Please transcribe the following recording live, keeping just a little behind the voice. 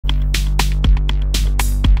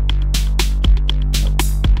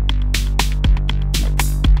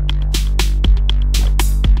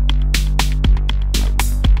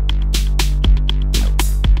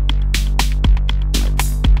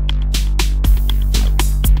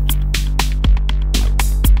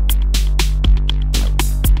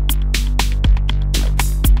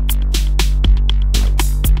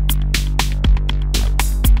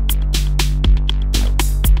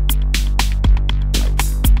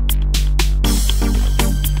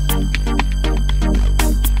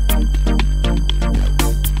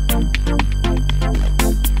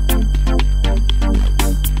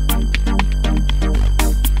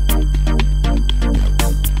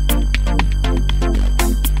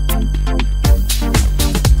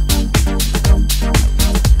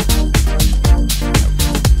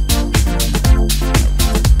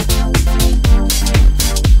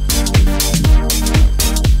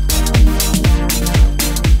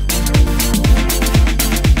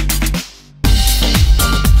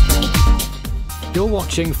You're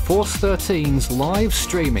watching Force 13's live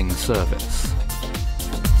streaming service.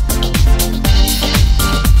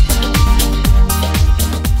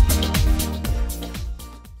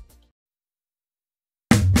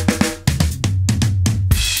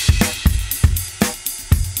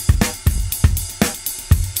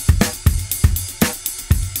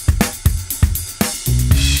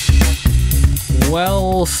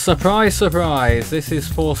 Well, surprise, surprise, this is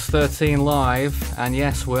Force 13 Live, and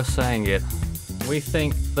yes, we're saying it. We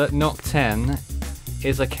think that Nock-ten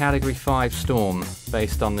is a Category 5 storm,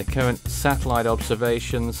 based on the current satellite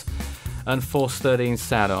observations and Force 13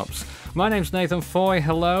 SATOPS. My name's Nathan Foy,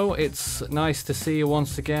 hello, it's nice to see you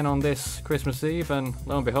once again on this Christmas Eve, and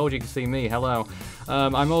lo and behold, you can see me, hello.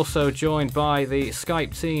 I'm also joined by the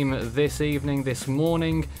Skype team this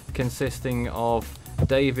morning, consisting of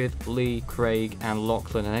David, Lee, Craig and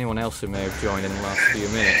Lachlan and anyone else who may have joined in the last few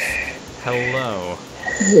minutes. Hello.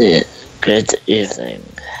 Yeah, good evening.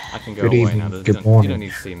 I can go away now. You don't need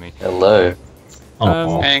to see me. Hello.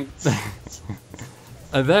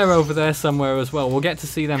 They're over there somewhere as well. We'll get to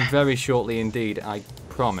see them very shortly indeed, I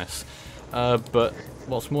promise. But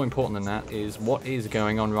what's more important than that is what is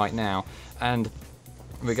going on right now. And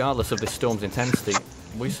regardless of this storm's intensity,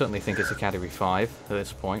 we certainly think it's a Category 5 at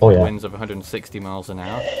this point, with winds of 160 miles an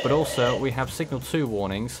hour. But also, we have Signal 2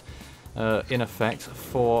 warnings in effect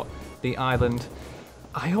for the island.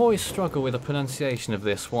 I always struggle with the pronunciation of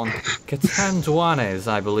this one. Catanduanes,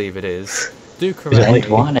 I believe it is. Do correct me.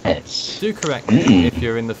 Do correct me if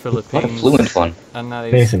you're in the Philippines. What a fluent one. And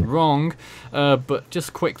that is wrong. But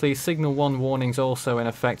just quickly, Signal 1 warnings also in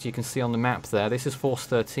effect. You can see on the map there. This is Force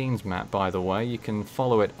 13's map, by the way. You can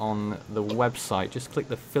follow it on the website. Just click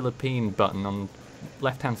the Philippine button on the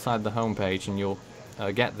left-hand side of the homepage and you'll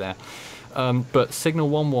get there. But Signal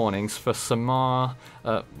 1 warnings for Samar,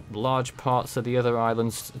 large parts of the other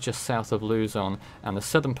islands just south of Luzon, and the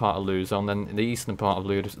southern part of Luzon, then the eastern part of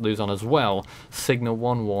Luzon as well. Signal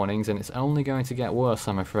 1 warnings, and it's only going to get worse,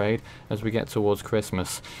 I'm afraid, as we get towards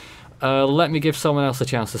Christmas. Let me give someone else a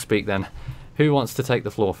chance to speak then. Who wants to take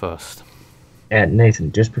the floor first?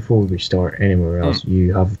 Nathan, just before we start anywhere else,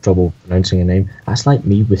 you have trouble pronouncing a name. That's like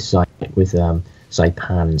me with Saipan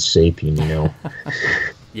and Sapien, you know.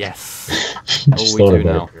 Yes. Oh, we do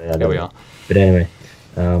now. Here we are. But anyway,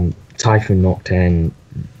 Typhoon Nock-ten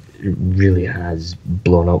really has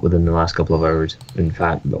blown up within the last couple of hours. In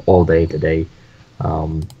fact, all day today.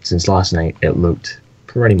 Since last night, it looked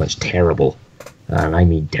pretty much terrible. And I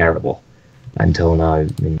mean terrible. Until now, I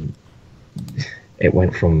mean, it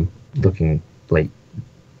went from looking like,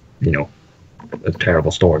 you know, a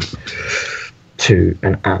terrible storm to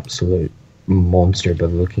an absolute monster.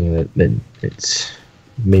 But looking at it, it's...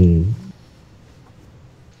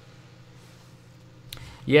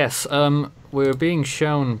 Yes, we were being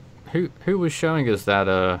shown. Who was showing us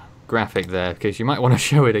that graphic there? Because you might want to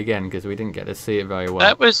show it again because we didn't get to see it very well.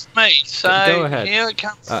 That was me. So go ahead. Here it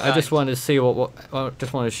comes. I just wanted to see I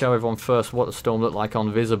just wanted to show everyone first what the storm looked like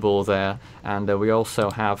on visible there, and we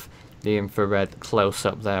also have the infrared close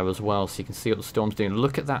up there as well, so you can see what the storm's doing.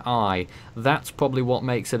 Look at that eye. That's probably what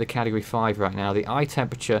makes it a Category 5 right now. The eye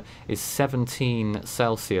temperature is 17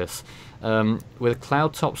 Celsius. With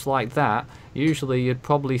cloud tops like that, usually you'd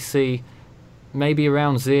probably see maybe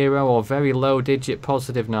around 0 or very low digit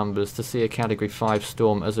positive numbers to see a Category 5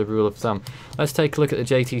 storm as a rule of thumb. Let's take a look at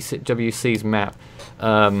the JTWC's map,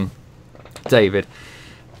 David.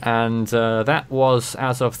 And that was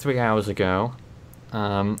as of 3 hours ago.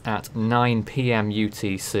 At 9 PM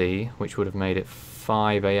UTC, which would have made it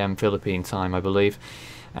 5 AM Philippine time, I believe.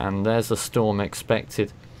 And there's a storm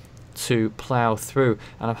expected to plough through.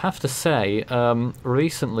 And I have to say,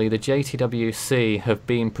 recently the JTWC have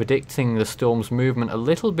been predicting the storm's movement a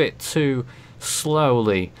little bit too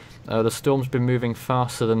slowly. The storm's been moving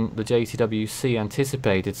faster than the JTWC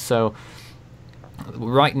anticipated. So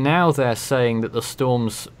right now they're saying that the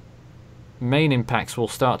storm's main impacts will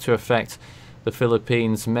start to affect the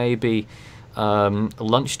Philippines maybe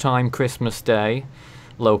lunchtime Christmas Day,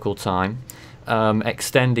 local time,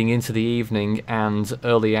 extending into the evening and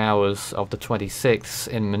early hours of the 26th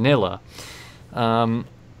in Manila.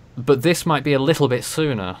 But this might be a little bit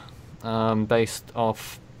sooner, based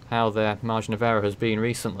off how their margin of error has been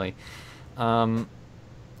recently. So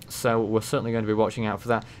we're certainly going to be watching out for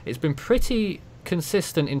that. It's been pretty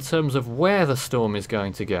consistent in terms of where the storm is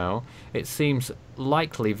going to go. It seems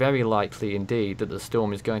likely, very likely indeed, that the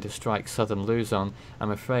storm is going to strike southern Luzon. I'm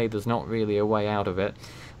afraid there's not really a way out of it.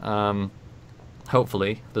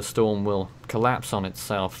 Hopefully the storm will collapse on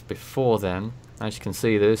itself before then. As you can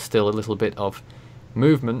see, there is still a little bit of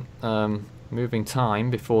movement, moving time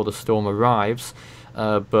before the storm arrives,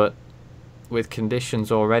 but with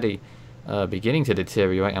conditions already beginning to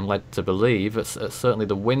deteriorate, I'm led to believe that certainly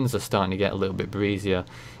the winds are starting to get a little bit breezier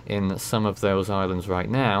in some of those islands right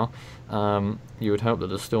now. You would hope that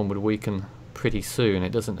the storm would weaken pretty soon.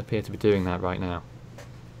 It doesn't appear to be doing that right now.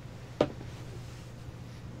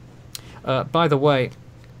 By the way,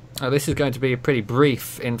 this is going to be a pretty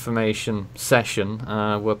brief information session.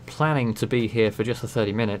 We're planning to be here for just the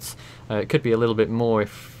 30 minutes. It could be a little bit more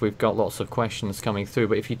if we've got lots of questions coming through,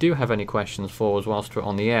 but if you do have any questions for us whilst we're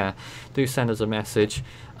on the air, do send us a message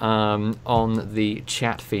on the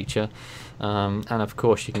chat feature. And of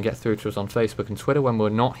course you can get through to us on Facebook and Twitter when we're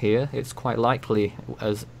not here. It's quite likely,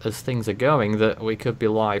 as things are going, that we could be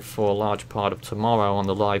live for a large part of tomorrow on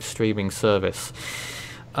the live streaming service.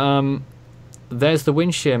 There's the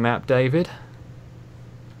wind shear map, David.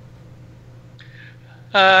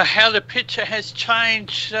 How the picture has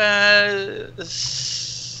changed over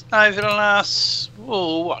the last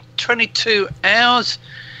 22 hours.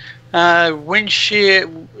 Wind shear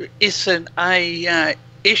isn't a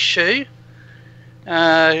issue.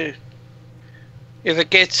 If it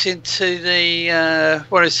gets into the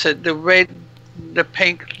what is it, the red, the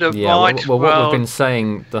pink, the white. Well, what we've been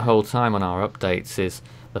saying the whole time on our updates is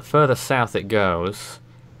the further south it goes,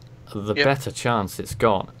 the better chance it's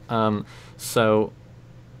got. So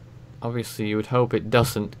obviously you would hope it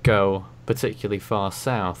doesn't go particularly far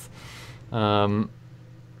south,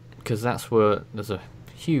 because that's where there's a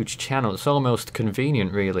huge channel. It's almost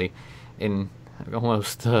convenient, really, in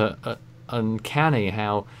almost uncanny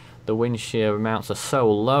how the wind shear amounts are so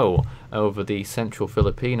low over the central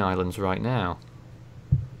Philippine Islands right now,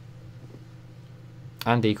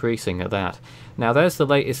 and decreasing at that. Now there's the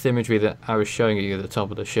latest imagery that I was showing you at the top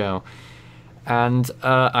of the show, and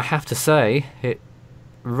I have to say,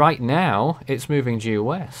 right now it's moving due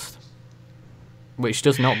west, which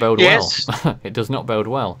does not bode well. It does not bode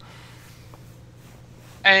well.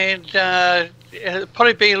 And it'll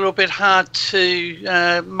probably be a little bit hard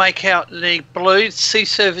to make out the blue. Sea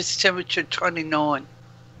surface temperature 29.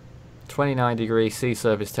 29 degree sea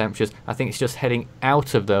surface temperatures. I think it's just heading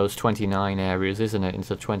out of those 29 areas, isn't it,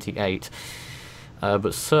 into 28.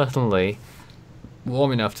 But certainly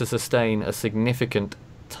warm enough to sustain a significant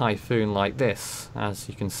typhoon like this, as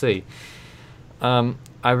you can see.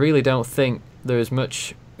 I really don't think there is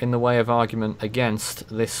much in the way of argument against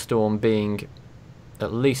this storm being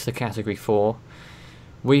at least a Category 4.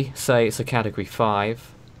 We say it's a Category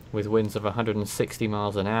 5 with winds of 160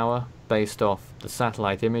 miles an hour based off the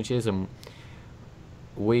satellite images, and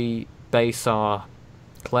we base our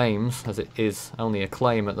claims, as it is only a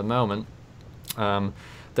claim at the moment, that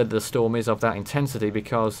the storm is of that intensity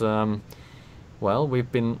because, well,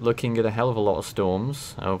 we've been looking at a hell of a lot of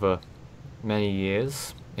storms over many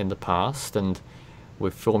years in the past, and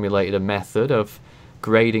we've formulated a method of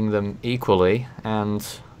grading them equally,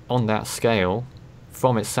 and on that scale,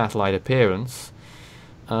 from its satellite appearance,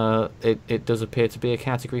 it does appear to be a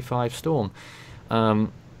Category 5 storm.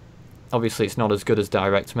 Obviously it's not as good as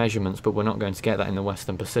direct measurements, but we're not going to get that in the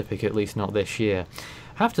Western Pacific, at least not this year.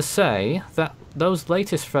 I have to say that those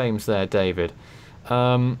latest frames there, David,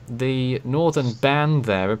 the northern band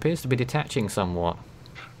there appears to be detaching somewhat.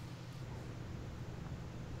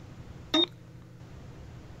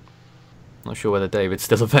 Not sure whether David's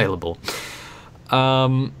still available.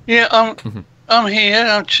 Yeah, I'm here.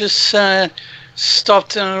 I've just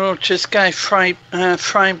stopped and I'll just go frame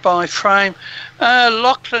by frame.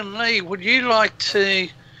 Lachlan Lee, would you like to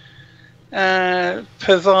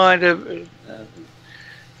provide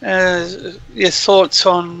your thoughts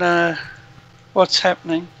on what's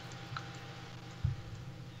happening?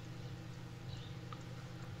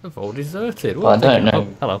 I've all deserted. Well, I don't know.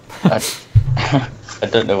 Oh, hello. I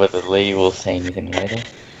don't know whether Lee will say anything later.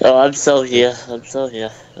 Oh, I'm still here. But,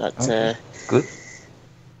 Okay. Good.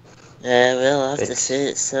 well, I have to say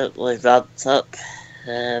it's certainly ramped up,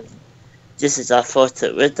 just as I thought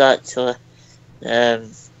it would actually, due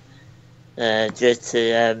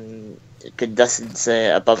to conditions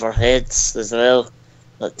above our heads as well,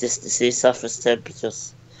 not just the sea surface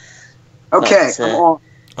temperatures. Okay, But, I'm on.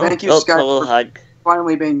 Thank you, Scott, hello, for Hank.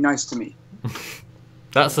 finally being nice to me.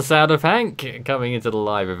 That's the sound of Hank coming into the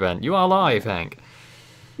live event. You are live, Hank.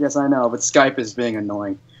 Yes, I know, but Skype is being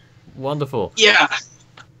annoying. Wonderful. Yeah.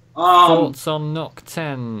 Thoughts on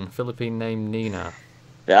Nock-ten, Philippine name Nina?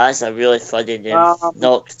 That's a really funny name,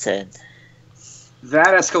 Nock-ten. That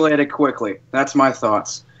escalated quickly. That's my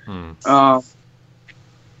thoughts. Yeah,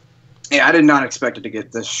 I did not expect it to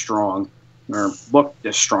get this strong, or look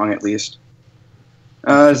this strong at least.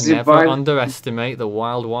 Never underestimate the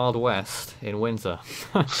wild, wild west in winter.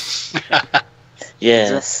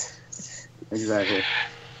 Yes. Exactly.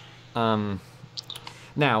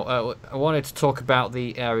 Now, I wanted to talk about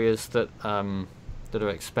the areas that that are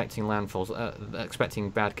expecting landfalls, expecting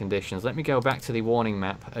bad conditions. Let me go back to the warning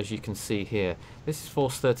map, as you can see here. This is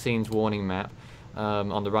Force 13's warning map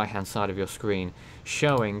on the right-hand side of your screen,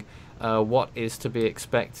 showing what is to be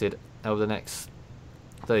expected over the next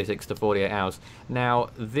 36 to 48 hours. Now,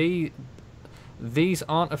 these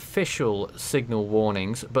aren't official signal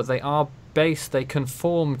warnings, but they are based, they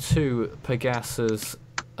conform to Pegasus'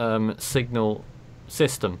 signal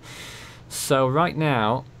system. So right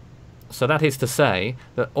now, so that is to say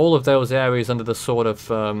that all of those areas under the sort of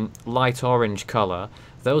light orange colour,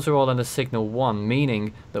 those are all under signal 1,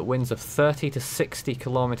 meaning that winds of 30 to 60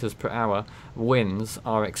 kilometers per hour winds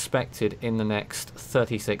are expected in the next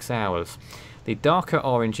 36 hours. The darker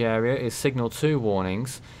orange area is signal 2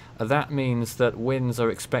 warnings. That means that winds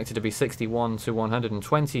are expected to be 61 to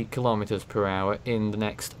 120 kilometers per hour in the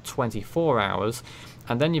next 24 hours.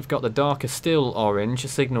 And then you've got the darker still orange,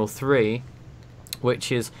 signal 3,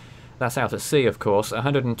 which is, that's out at sea of course,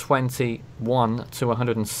 121 to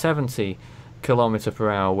 170 kilometer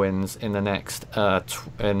per hour winds in the next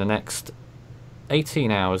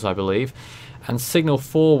 18 hours, I believe. And signal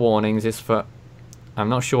 4 warnings is for, I'm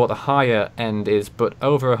not sure what the higher end is, but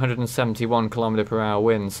over 171 kilometer per hour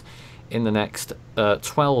winds in the next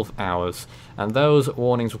 12 hours. And those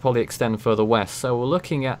warnings will probably extend further west. So we're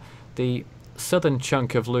looking at the southern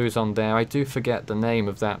chunk of Luzon there. I do forget the name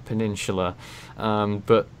of that peninsula,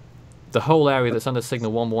 but the whole area that's under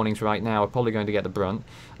signal 1 warnings right now are probably going to get the brunt,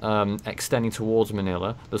 extending towards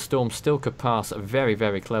Manila. The storm still could pass very,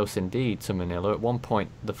 very close indeed to Manila. At one point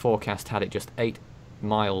the forecast had it just 8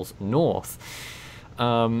 miles north.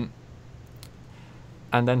 And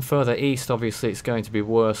then further east, obviously it's going to be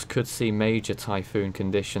worse, could see major typhoon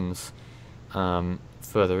conditions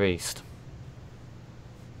further east.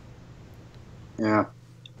 Yeah.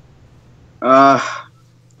 Has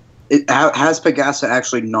Pegasa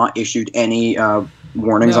actually not issued any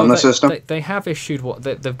warnings on the system? They have issued what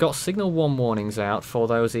they've got signal 1 warnings out for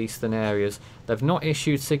those eastern areas. They've not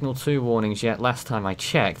issued signal 2 warnings yet. Last time I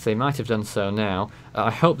checked, they might have done so now. I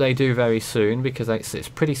hope they do very soon, because it's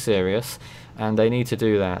pretty serious, and they need to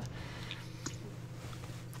do that.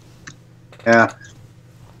 Yeah,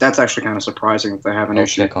 that's actually kind of surprising if they haven't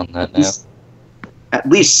issued. Check on that now. At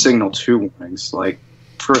least signal 2 warnings. Like,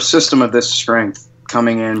 for a system of this strength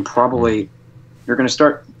coming in, probably you're going to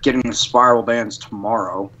start getting the spiral bands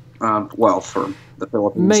tomorrow. Well, for the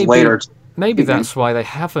Philippines later. Maybe that's why they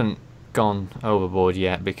haven't gone overboard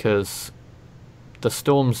yet, because the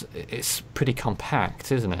storms, it's pretty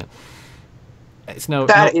compact, isn't it? It's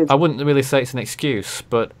I wouldn't really say it's an excuse,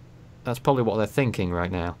 but that's probably what they're thinking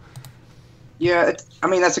right now. Yeah, I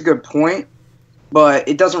mean, that's a good point, but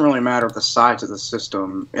it doesn't really matter the size of the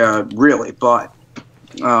system, really. But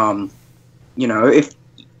you know, if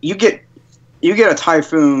you get a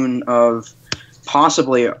typhoon of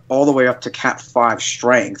possibly all the way up to Cat 5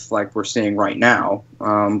 strength, like we're seeing right now,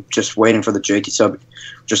 just waiting for the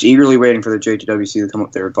just eagerly waiting for the JTWC to come up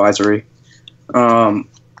with their advisory, then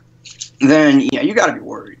yeah, you got to be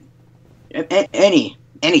worried. Any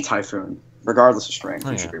typhoon, regardless of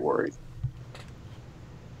strength, you should be worried.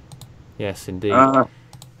 Yes, indeed.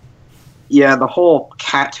 Yeah, the whole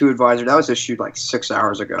Cat 2 advisory, that was issued like 6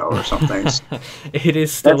 hours ago or something. It is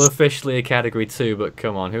still officially a Category 2, but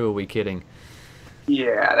come on, who are we kidding?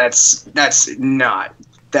 Yeah, that's not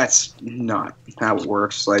how it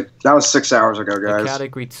works. Like, that was 6 hours ago, guys. A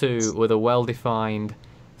Category 2 with a well-defined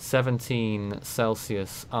 17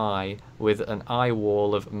 Celsius eye with an eye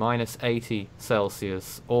wall of -80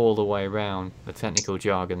 Celsius all the way around, the technical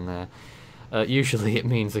jargon there. Usually it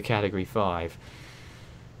means a Category 5.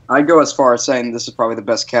 I'd go as far as saying this is probably the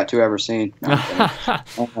best Cat 2 ever seen.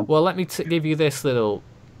 Well, let me give you this little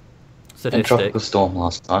statistic. Tropical storm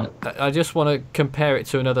last night. I just want to compare it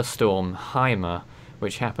to another storm, Haima,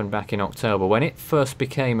 which happened back in October. When it first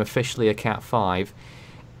became officially a Cat 5,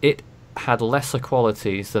 it had lesser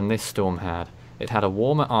qualities than this storm had. It had a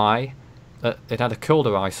warmer eye, it had a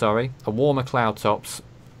colder eye, sorry, a warmer cloud tops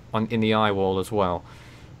in the eye wall as well.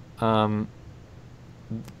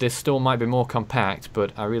 This storm might be more compact,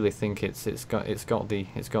 but I really think it's got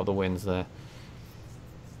the winds there.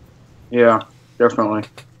 Yeah, definitely.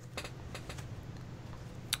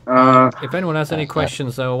 If anyone has any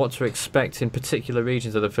questions though, or what to expect in particular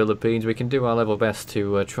regions of the Philippines, we can do our level best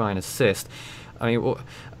to try and assist. I mean,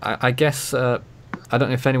 I guess I don't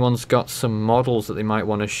know if anyone's got some models that they might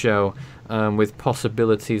want to show with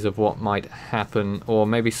possibilities of what might happen, or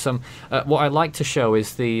maybe some. What I'd like to show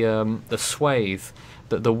is the swathe,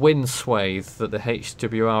 the wind swathe that the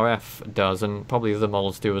HWRF does, and probably other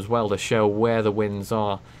models do as well, to show where the winds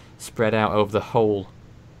are spread out over the whole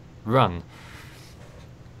run.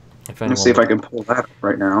 Let me see if I can pull that up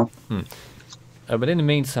right now. But in the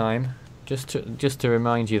meantime, just to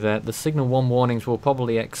remind you that the Signal 1 warnings will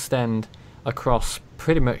probably extend across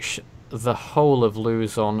pretty much the whole of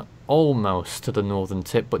Luzon, almost to the northern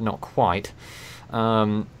tip, but not quite,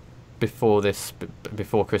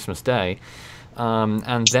 before Christmas Day.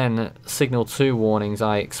 And then Signal 2 warnings,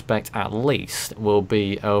 I expect at least, will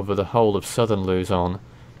be over the whole of southern Luzon,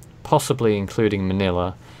 possibly including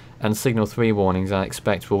Manila. And Signal 3 warnings, I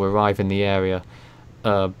expect, will arrive in the area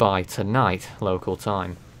by tonight, local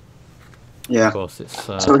time. Yeah. Of course, it's...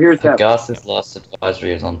 so here's that. Gauss's last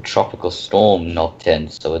advisory is on Tropical Storm Nock-ten,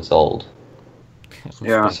 so it's old.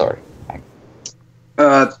 Yeah. Sorry.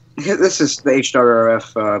 This is the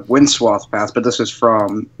HWRF wind swath path, but this is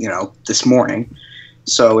from, this morning.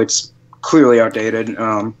 So it's clearly outdated.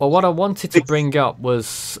 Well, what I wanted to bring up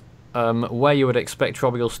was where you would expect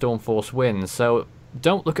tropical storm force winds. So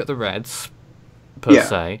don't look at the reds, per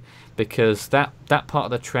se, because that part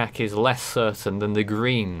of the track is less certain than the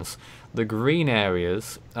greens. The green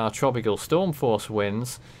areas are tropical storm force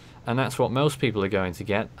winds, and that's what most people are going to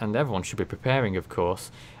get, and everyone should be preparing, of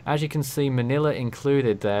course. As you can see, Manila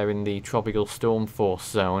included there in the tropical storm force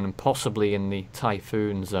zone, and possibly in the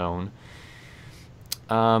typhoon zone.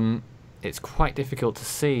 It's quite difficult to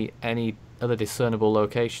see any other discernible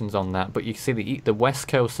locations on that, but you can see the west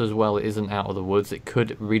coast as well isn't out of the woods. It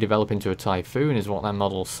could redevelop into a typhoon, is what that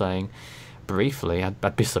model's saying. Briefly,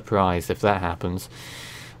 I'd be surprised if that happens.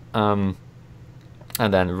 And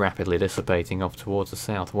then rapidly dissipating off towards the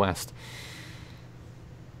southwest.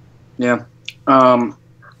 Yeah.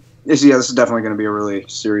 This is definitely going to be a really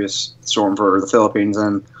serious storm for the Philippines,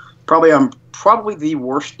 and probably the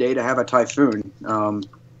worst day to have a typhoon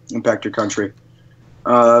impact your country.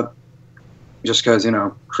 Just because,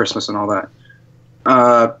 Christmas and all that.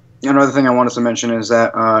 Another thing I wanted to mention is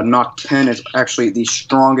that Nock-ten is actually the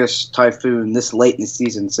strongest typhoon this late in the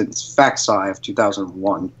season since Faxai of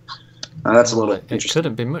 2001. That's a little interesting. It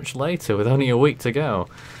couldn't be much later with only a week to go.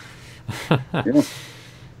 Yeah.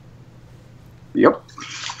 Yep.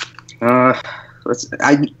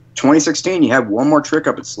 2016, you had one more trick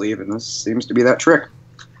up its sleeve, and this seems to be that trick.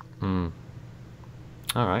 All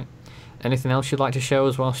right. Anything else you'd like to show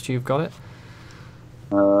us whilst you've got it?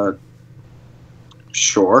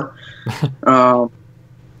 Sure.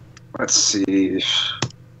 Let's see.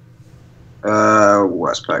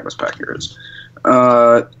 Westpac, here it is.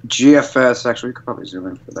 GFS, actually, we could probably zoom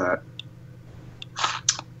in for that.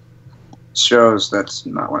 Shows that's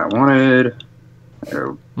not what I wanted.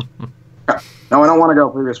 No, I don't want to go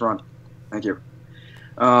previous run. Thank you.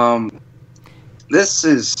 This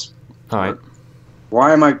is... All right.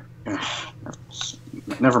 Why am I...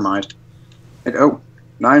 Never mind.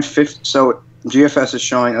 950. So GFS is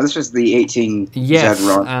showing. This is the 18 yes, Z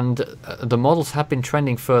run. And the models have been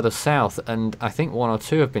trending further south, and I think one or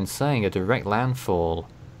two have been saying a direct landfall.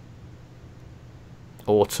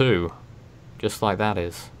 Or two. Just like that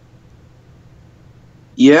is.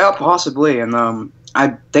 Yeah, possibly. And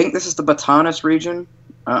I think this is the Batanes region.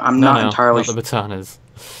 I'm not entirely sure. Not the Batanes.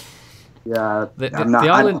 Yeah.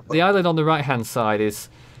 The island on the right-hand side is...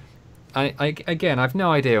 again, I've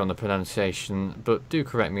no idea on the pronunciation, but do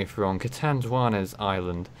correct me if wrong. Catanduanes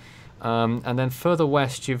Island. And then further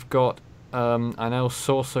west you've got, I know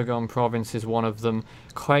Sorsogon province is one of them.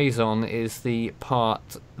 Quezon is the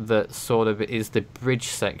part that sort of is the bridge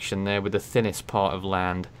section there with the thinnest part of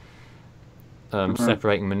land,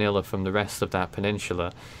 separating Manila from the rest of that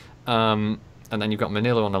peninsula. And then you've got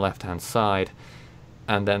Manila on the left-hand side.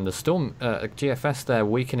 And then the storm, GFS there,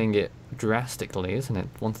 weakening it drastically, isn't it?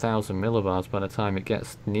 1,000 millibars by the time it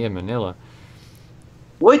gets near Manila.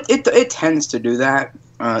 Well, it tends to do that.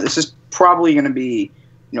 This is probably going to be,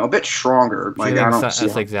 a bit stronger. Like, I don't see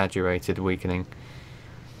that's exaggerated weakening.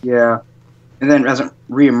 Yeah, and then as it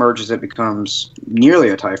reemerges, it becomes nearly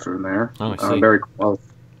a typhoon there. Oh, I see. Very close,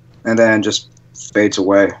 and then just fades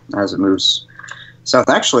away as it moves south.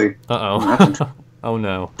 Actually, oh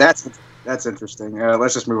no. That's interesting.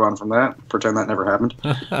 Let's just move on from that. Pretend that never happened.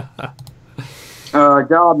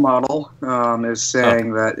 God model is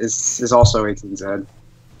saying that is also 18Z.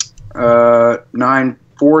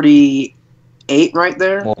 948 right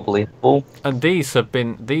there. More believable. And these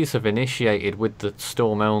have initiated with the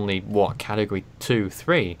storm only category 2,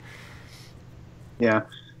 3. Yeah.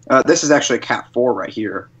 This is actually Cat 4 right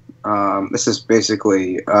here. This is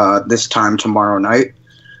basically this time tomorrow night.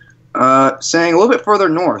 Saying a little bit further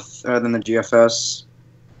north than the GFS,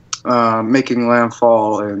 making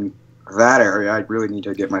landfall in that area. I really need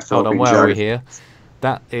to get my Philippine Hold on, where are we here?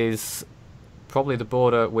 That is probably the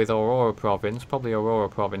border with Aurora Province, probably Aurora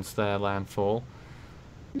Province there, landfall.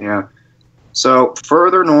 Yeah. So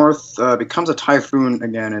further north becomes a typhoon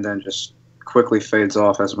again, and then just quickly fades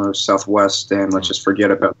off as it moves southwest. And let's just forget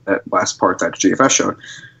about that last part that GFS showed.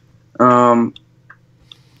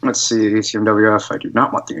 Let's see, ECMWF. I do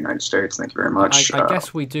not want the United States. Thank you very much. I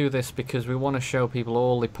guess we do this because we want to show people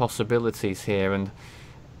all the possibilities here, and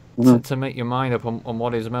to make your mind up on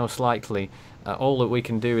what is most likely. All that we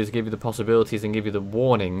can do is give you the possibilities and give you the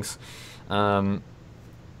warnings. And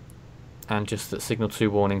just that Signal 2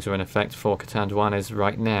 warnings are in effect for Catanduanes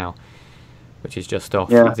right now, which is just off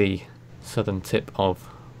the southern tip of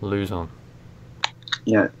Luzon.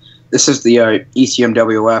 Yeah, this is the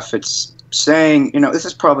ECMWF. It's saying, this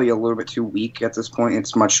is probably a little bit too weak at this point.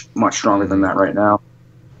 It's much stronger than that right now.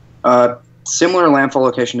 Similar landfall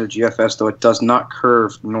location to the GFS, though it does not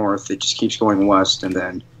curve north. It just keeps going west, and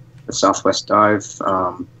then the southwest dive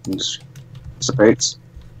and just dissipates.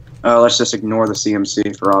 Let's just ignore the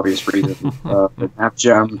CMC for obvious reasons.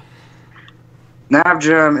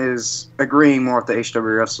 NavGem is agreeing more with the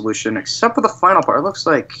HWF solution, except for the final part. It looks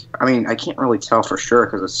like, I can't really tell for sure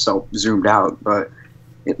because it's so zoomed out, but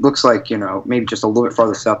it looks like, maybe just a little bit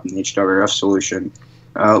farther south than the HWF solution.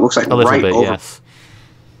 It looks like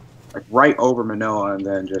right over Manila, and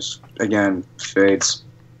then just, again, fades.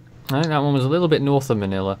 I think that one was a little bit north of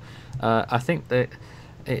Manila. I think that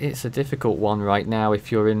it's a difficult one right now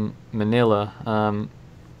if you're in Manila.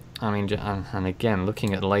 And again,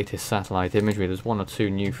 looking at the latest satellite imagery, there's 1 or 2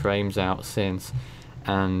 new frames out since,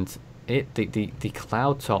 and the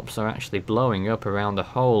cloud tops are actually blowing up around the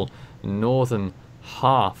whole northern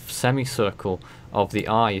half semicircle of the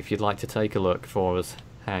eye. If you'd like to take a look for us,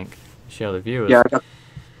 Hank, show the viewers. Yeah,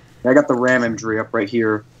 I got the RAM imagery up right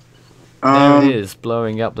here. There it is,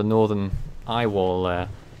 blowing up the northern eye wall there.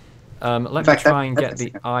 Let me try and get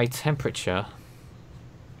the eye temperature.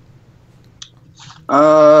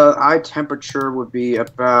 Eye temperature would be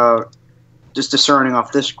about, just discerning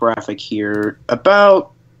off this graphic here,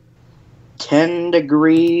 about 10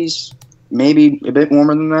 degrees, maybe a bit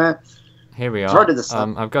warmer than that. Here we are.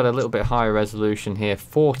 I've got a little bit higher resolution here,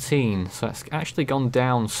 14, so it's actually gone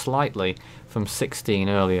down slightly from 16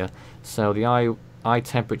 earlier. So the eye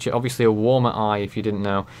temperature, obviously a warmer eye, if you didn't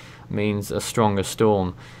know, means a stronger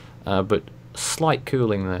storm, but slight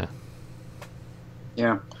cooling there.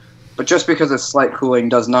 Yeah, but just because it's slight cooling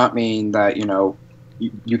does not mean that,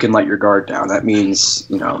 you can let your guard down. That means,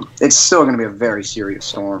 it's still going to be a very serious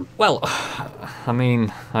storm. Well,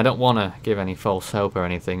 I don't want to give any false hope or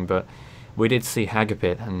anything, but we did see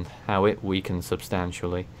Hagapit and how it weakened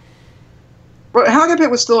substantially. But Hagapit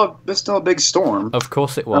was still a big storm. Of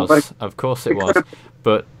course it was. Of course it was.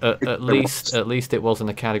 But at least it wasn't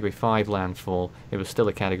a Category 5 landfall. It was still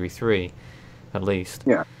a Category 3, at least.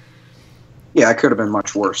 Yeah. Yeah, it could have been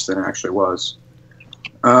much worse than it actually was.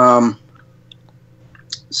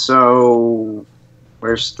 So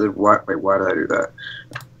where's the what? Wait, why did I do that?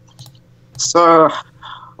 So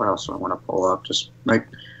what else do I want to pull up? Just going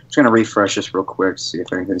to refresh this real quick to see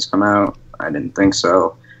if anything's come out. I didn't think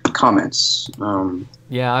so. Comments.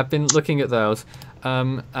 Yeah, I've been looking at those,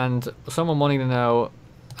 and someone wanting to know.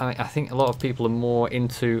 I think a lot of people are more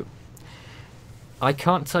into. I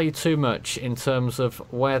can't tell you too much in terms of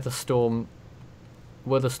where the storm's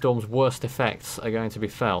worst effects are going to be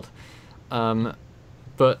felt,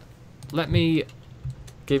 but let me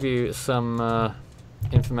give you some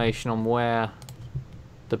information on where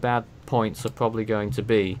the bad points are probably going to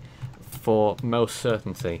be for most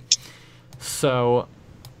certainty. So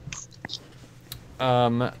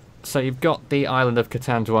you've got the island of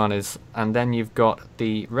Catanduanes, and then you've got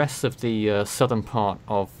the rest of the southern part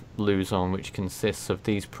of Luzon, which consists of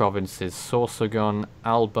these provinces: Sorsogon,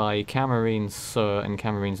 Albay, Camarines Sur, and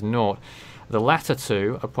Camarines Norte. The latter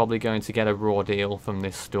two are probably going to get a raw deal from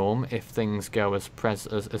this storm if things go as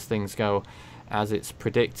things go as it's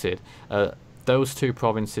predicted. Those two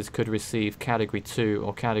provinces could receive Category 2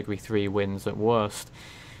 or Category 3 winds at worst.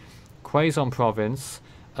 Quezon Province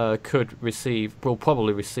will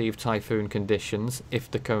probably receive typhoon conditions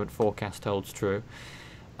if the current forecast holds true.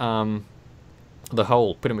 Pretty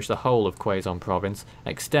much the whole of Quezon Province,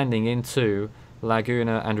 extending into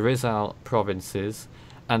Laguna and Rizal provinces,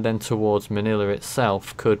 and then towards Manila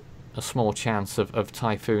itself, a small chance of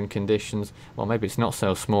typhoon conditions. Well, maybe it's not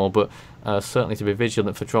so small, but certainly to be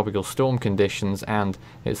vigilant for tropical storm conditions and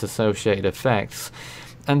its associated effects.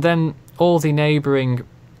 And then all the neighbouring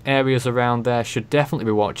areas around there should definitely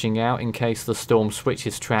be watching out in case the storm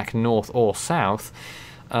switches track north or south.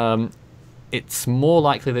 It's more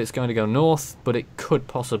likely that it's going to go north, but it could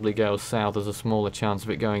possibly go south. There's a smaller chance of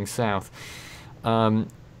it going south.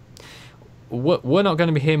 we're not going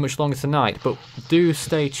to be here much longer tonight, but do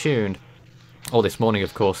stay tuned. Or this morning,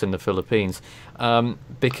 of course, in the Philippines,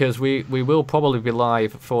 because we will probably be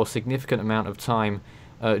live for a significant amount of time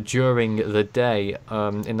during the day.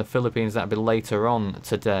 In the Philippines, that'll be later on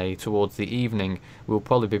today, towards the evening. We'll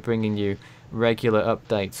probably be bringing you regular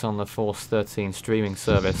updates on the Force 13 streaming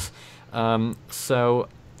service. So,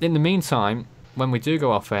 in the meantime, when we do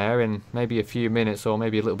go off air, in maybe a few minutes or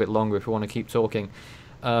maybe a little bit longer if we want to keep talking,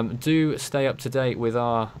 do stay up to date with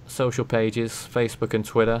our social pages, Facebook and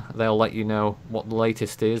Twitter. They'll let you know what the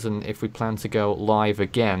latest is and if we plan to go live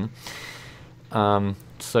again.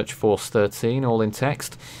 Search Force 13, all in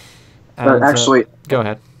text. And, actually, go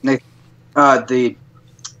ahead. Nick, the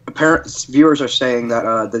apparent viewers are saying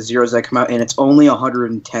that the zeros that come out, and it's only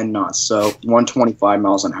 110 knots, so 125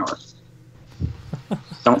 miles an hour.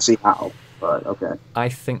 Don't see how, but okay. I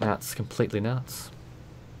think that's completely nuts.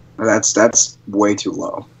 That's way too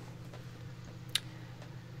low.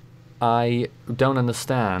 I don't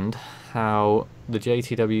understand how the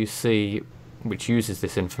JTWC, which uses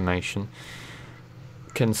this information,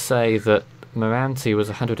 can say that Moranti was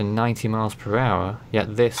 190 miles per hour,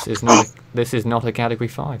 yet this is not a Category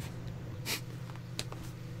 5.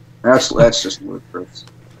 That's just ludicrous.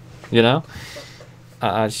 You know,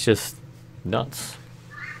 it's just nuts.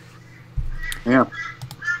 Yeah.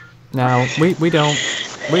 Now we don't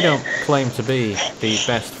claim to be the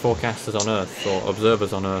best forecasters on Earth or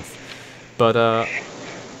observers on Earth, but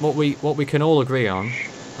what we can all agree on,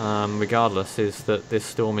 regardless, is that this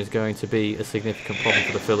storm is going to be a significant problem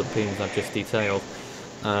for the Philippines. I've just detailed.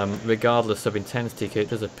 Regardless of intensity,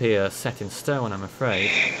 it does appear set in stone, I'm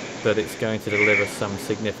afraid, that it's going to deliver some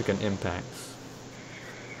significant impacts.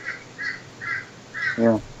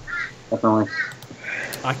 Yeah, definitely.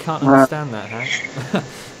 I can't understand that, Hank.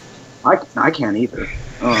 I can't either.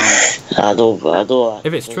 I don't.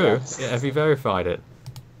 If it's true, have you verified it?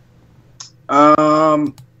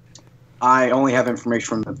 I only have information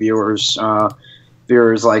from the viewers.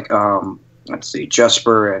 Viewers like let's see,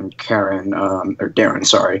 Jesper and Karen, or Darren,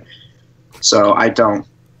 sorry. So I don't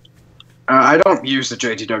use the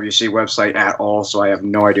JTWC website at all, so I have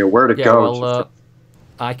no idea where to go. Well,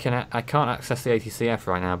 I can't access the ATCF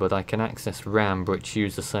right now, but I can access RAM, which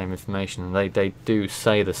use the same information, and they do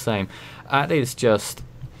say the same. It is just,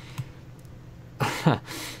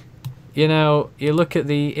 you know, you look at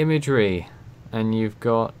the imagery, and you've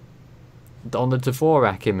got on the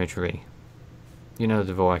Dvorak imagery. You know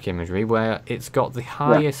the Dvorak imagery, where it's got the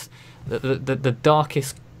highest, the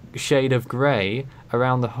darkest shade of grey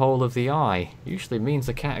around the whole of the eye. Usually means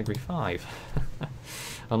a Category 5.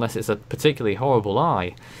 Unless it's a particularly horrible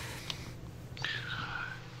eye.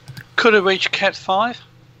 Could it reach Cat 5?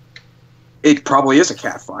 It probably is a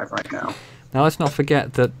Cat 5 right now. Now let's not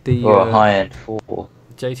forget that the Or a high-end 4.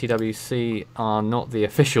 JTWC are not the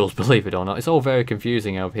officials, believe it or not. It's all very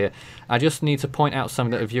confusing over here. I just need to point out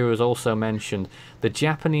something that a viewer has also mentioned. The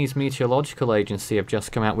Japanese Meteorological Agency have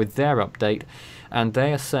just come out with their update, and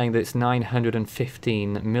they are saying that it's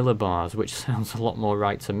 915 millibars, which sounds a lot more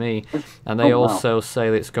right to me. And they also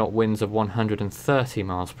say that it's got winds of 130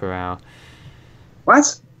 miles per hour.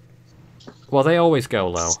 What? Well, they always go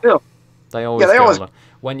low. Still. They always go low.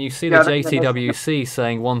 When you see the JTWC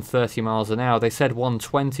saying 130 miles an hour, they said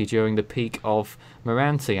 120 during the peak of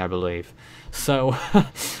Moranti, I believe. So,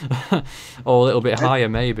 or a little bit higher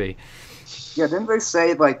maybe. Yeah, didn't they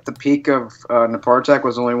say like the peak of Napartak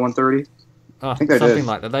was only 130? I think something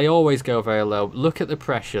like that. They always go very low. Look at the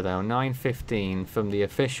pressure though, 915 from the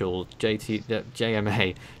official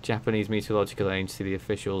JMA, Japanese Meteorological Agency, the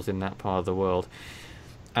officials in that part of the world.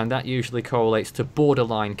 And that usually correlates to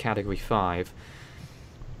borderline Category 5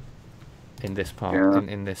 in this part,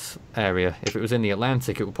 in this area. If it was in the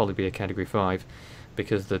Atlantic, it would probably be a Category 5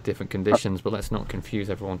 because of the different conditions, but let's not confuse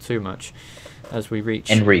everyone too much as we reach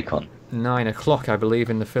in recon 9 o'clock, I believe,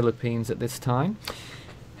 in the Philippines at this time.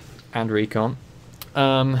 And recon.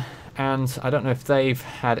 And I don't know if they've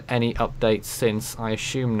had any updates since, I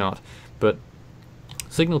assume not, but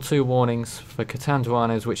Signal 2 warnings for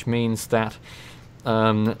Catanduanes, which means that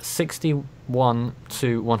 61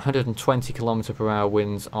 to 120 km per hour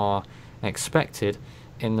winds are expected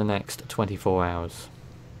in the next 24 hours.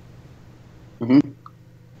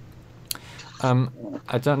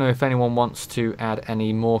 I don't know if anyone wants to add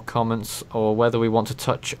any more comments or whether we want to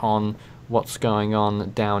touch on what's going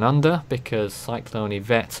on down under, because Cyclone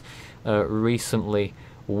Yvette recently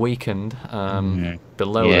weakened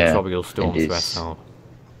below the tropical storm threshold.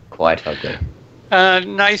 Quite ugly.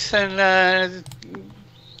 Nathan,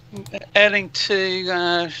 adding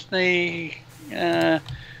to the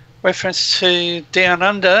reference to down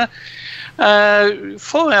under,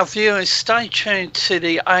 For our viewers, stay tuned to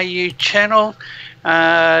the AU channel.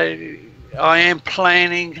 I am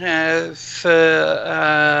planning for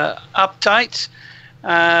updates.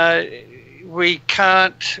 We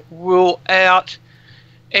can't rule out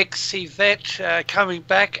Yvette coming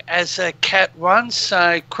back as a Cat 1,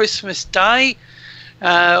 so Christmas Day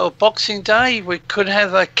or Boxing Day, we could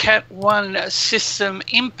have a Cat 1 system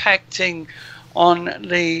impacting on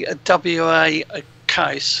the WA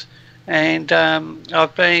case. And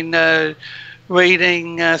I've been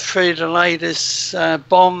reading through the latest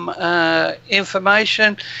bomb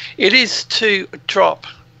information. It is to drop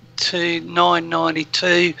to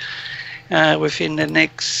 992 within the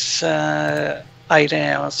next 8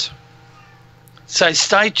 hours. So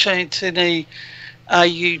stay tuned to the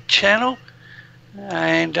AU channel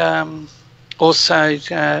and also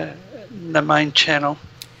the main channel.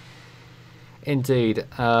 Indeed.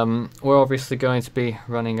 We're obviously going to be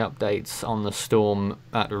running updates on the storm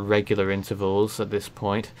at regular intervals at this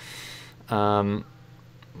point.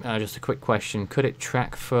 Just a quick question. Could it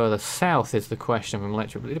track further south is the question from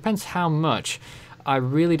Electric. It depends how much. I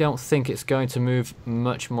really don't think it's going to move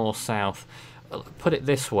much more south. Put it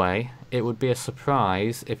this way, it would be a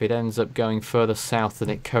surprise if it ends up going further south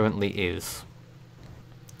than it currently is.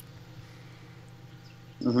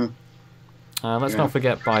 Let's not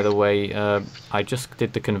forget, by the way, I just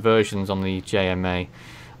did the conversions on the JMA.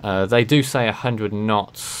 They do say 100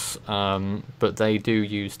 knots, but they do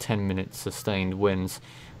use 10-minute sustained winds,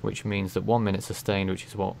 which means that 1 minute sustained, which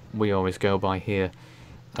is what we always go by here,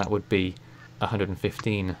 that would be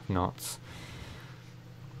 115 knots.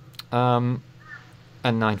 And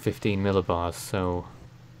 915 millibars, so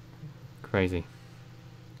crazy.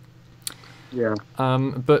 Yeah.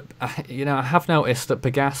 But you know, I have noticed that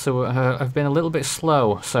Pegaso have been a little bit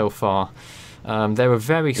slow so far. They were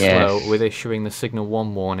very slow with issuing the Signal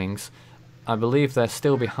 1 warnings. I believe they're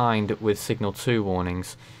still behind with Signal 2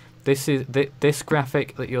 warnings. This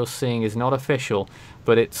graphic that you're seeing is not official,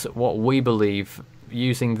 but it's what we believe,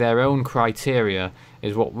 using their own criteria,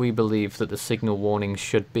 is what we believe that the signal warnings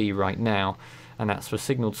should be right now, and that's for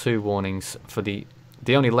Signal 2 warnings for the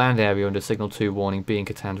only land area under Signal 2 warning being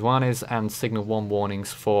Catanduanes, and Signal 1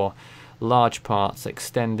 warnings for large parts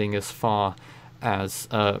extending as far as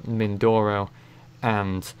Mindoro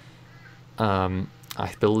and I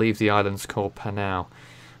believe the island's called Panau,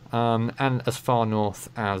 and as far north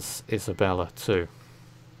as Isabella too.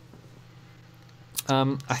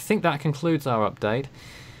 I think that concludes our update.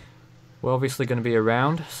 We're obviously going to be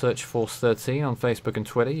around. Search Force 13 on Facebook and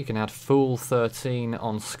Twitter. You can add Fool 13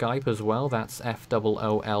 on Skype as well. That's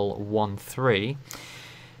FOOL13.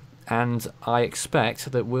 And I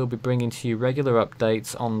expect that we'll be bringing to you regular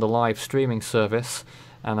updates on the live streaming service.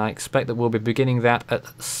 And I expect that we'll be beginning that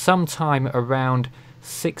at some time around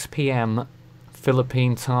 6 PM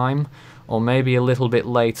Philippine time, or maybe a little bit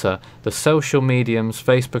later. The social mediums,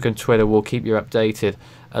 Facebook and Twitter, will keep you updated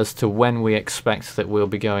as to when we expect that we'll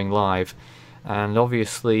be going live. And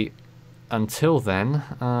obviously, until then,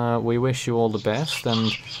 we wish you all the best,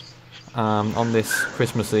 and on this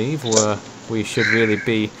Christmas Eve, where we should really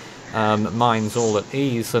be minds all at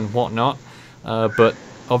ease and whatnot, but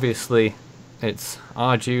obviously it's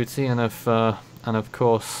our duty and of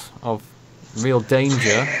course of real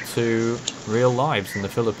danger to real lives in the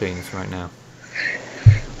Philippines right now.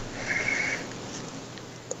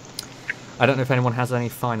 I don't know if anyone has any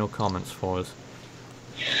final comments for us.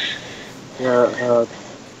 Well,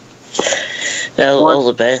 all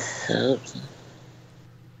the best.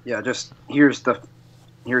 Yeah, just here's the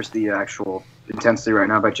actual intensity right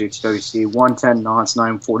now by GHWC: 110 knots,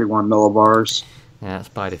 941 millibars. Yeah, that's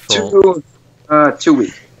by default. 2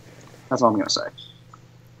 week. That's all I'm gonna say.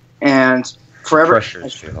 And forever. Pressure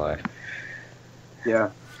is too high. Yeah,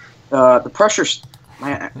 the pressure's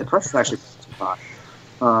actually too high.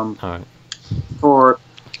 All right.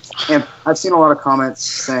 And I've seen a lot of comments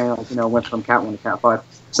saying, like, you know, went from Cat 1 to Cat 5.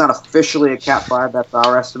 It's not officially a Cat 5. That's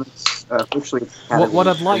our estimates. Officially, it's Cat What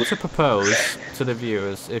I'd like to propose to the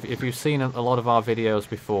viewers, if you've seen a lot of our videos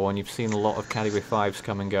before and you've seen a lot of Category 5s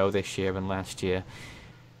come and go this year and last year,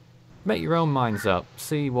 make your own minds up.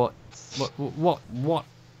 See what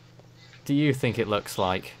do you think it looks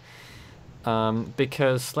like?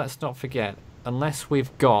 Because let's not forget, unless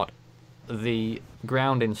we've got the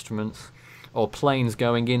ground instruments or planes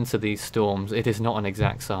going into these storms, it is not an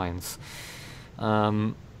exact science.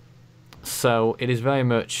 So it is very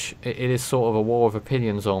much, it is sort of a war of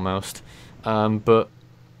opinions almost, but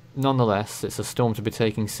nonetheless it's a storm to be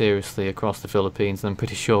taken seriously across the Philippines, and I'm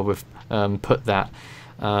pretty sure we've put that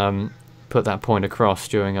point across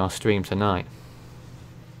during our stream tonight.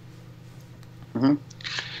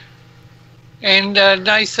 And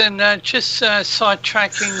Nathan, just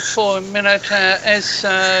sidetracking for a minute as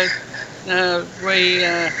we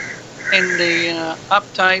end the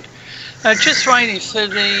update. Just waiting for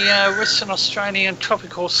the Western Australian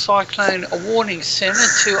Tropical Cyclone Warning Centre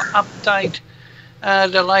to update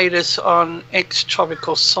the latest on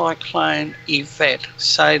ex-tropical cyclone Yvette.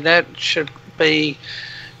 So that should be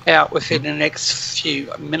out within the next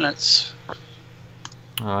few minutes.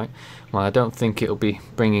 All right. Well, I don't think it'll be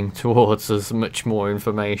bringing towards us much more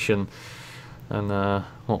information than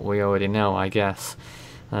what we already know, I guess.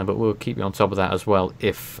 But we'll keep you on top of that as well,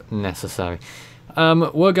 if necessary.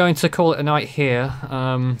 We're going to call it a night here.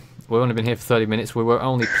 We've only been here for 30 minutes. We were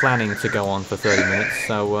only planning to go on for 30 minutes,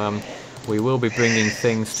 so we will be bringing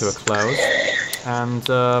things to a close. And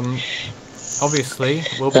obviously,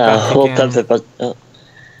 we'll be back again.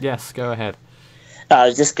 Yes, go ahead. I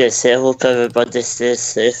was just going to say, I hope everybody stays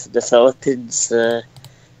safe in the Philippines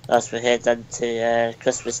as we head into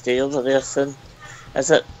Christmas Day over there soon. Is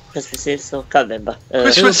it Christmas Eve? So I can't remember.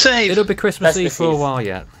 Christmas Eve! It'll be Christmas Eve for a while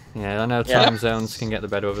yet. Yeah, I know time zones can get the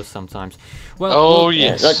better of us sometimes. Well,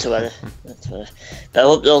 yes. Not to worry. Not to worry. But I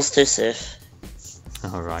hope you all stay safe.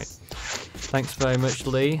 All right. Thanks very much,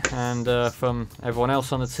 Lee, and from everyone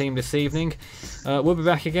else on the team this evening. We'll be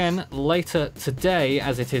back again later today,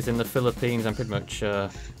 as it is in the Philippines and pretty much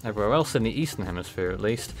everywhere else in the Eastern Hemisphere at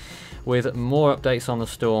least, with more updates on the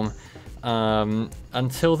storm.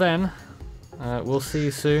 Until then, we'll see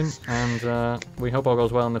you soon, and we hope all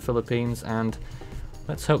goes well in the Philippines, and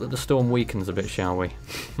let's hope that the storm weakens a bit, shall we?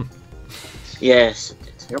 Yes.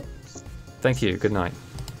 Yep. Thank you. Good night.